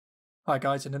Hi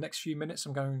guys, in the next few minutes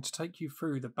I'm going to take you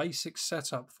through the basic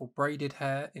setup for braided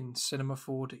hair in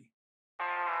Cinema4D.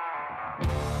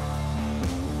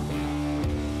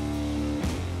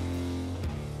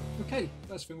 Okay,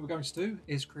 first thing we're going to do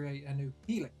is create a new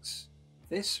helix.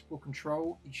 This will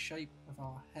control the shape of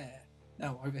our hair.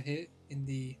 Now over here in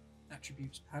the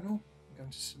attributes panel, I'm going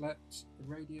to select the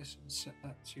radius and set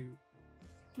that to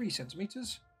 3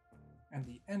 centimeters and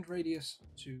the end radius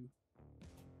to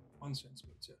 1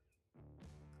 centimeter.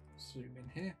 Zoom in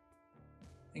here.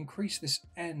 Increase this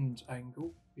end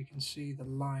angle. You can see the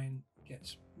line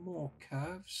gets more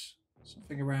curves.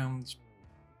 Something around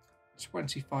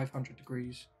 2500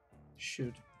 degrees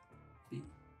should be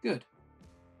good.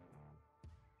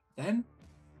 Then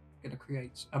I'm going to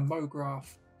create a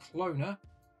MoGraph cloner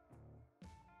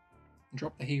and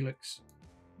drop the helix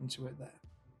into it there.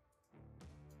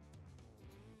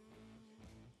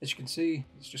 As you can see,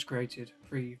 it's just created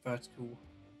 3 vertical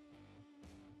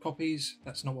copies.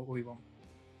 That's not what we want.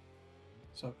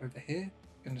 So over here,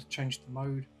 I'm going to change the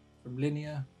mode from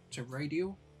linear to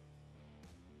radial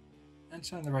and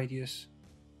turn the radius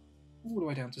all the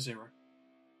way down to 0.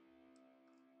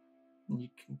 And you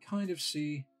can kind of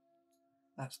see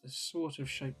that's the sort of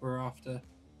shape we're after.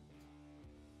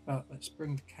 But let's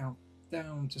bring the count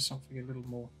down to something a little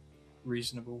more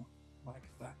reasonable like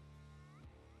that.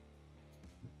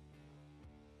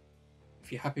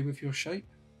 If you're happy with your shape,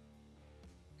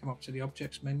 come up to the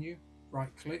Objects menu, right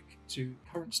click to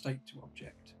Current State to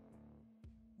Object.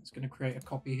 It's going to create a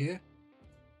copy here,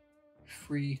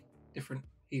 3 different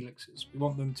helixes. We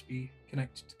want them to be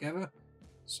connected together,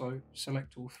 so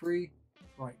select all 3,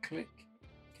 right click,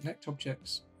 Connect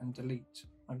Objects and Delete.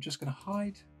 I'm just going to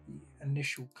hide the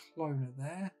initial cloner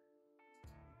there,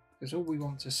 because all we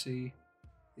want to see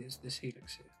is this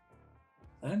helix here.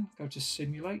 Then go to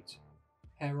Simulate,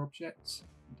 Hair Objects,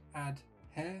 and Add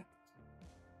Hair.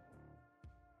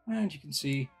 And you can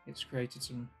see it's created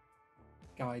some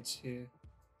guides here.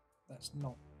 That's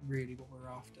not really what we're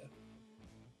after.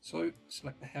 So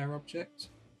select the hair object,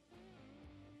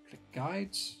 click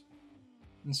Guides,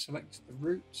 and select the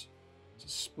route to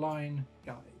Spline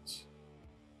Guides.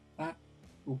 That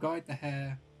will guide the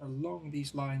hair along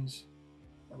these lines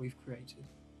that we've created.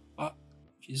 But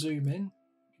if you zoom in,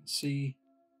 you can see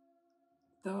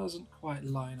it doesn't quite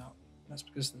line up. That's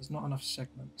because there's not enough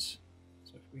segments.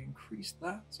 So if we increase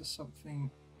that to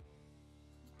something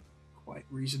quite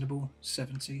reasonable,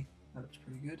 70, that looks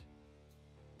pretty good.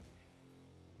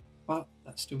 But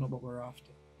that's still not what we're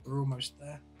after. We're almost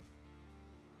there.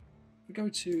 If we go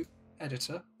to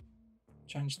Editor,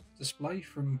 change the display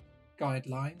from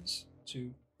guidelines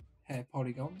to hair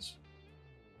polygons,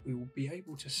 we will be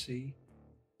able to see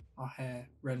our hair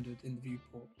rendered in the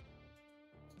viewport.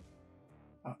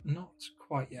 But not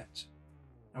quite yet.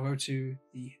 Now go to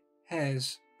the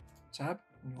Hairs tab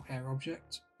on your hair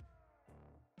object,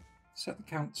 set the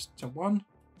counts to 1,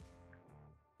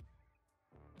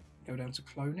 go down to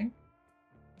cloning,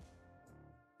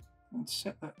 and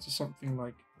set that to something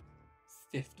like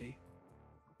 50.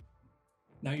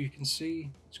 Now you can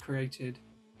see it's created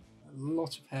a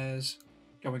lot of hairs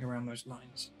going around those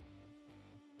lines.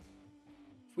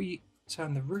 If we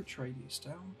turn the root radius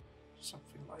down to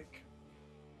something like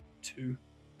 2,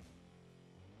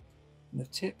 and the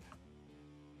tip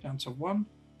down to 1,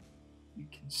 you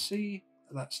can see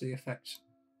that's the effect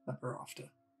that we're after.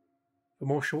 For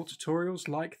more short tutorials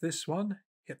like this one,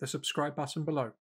 hit the subscribe button below.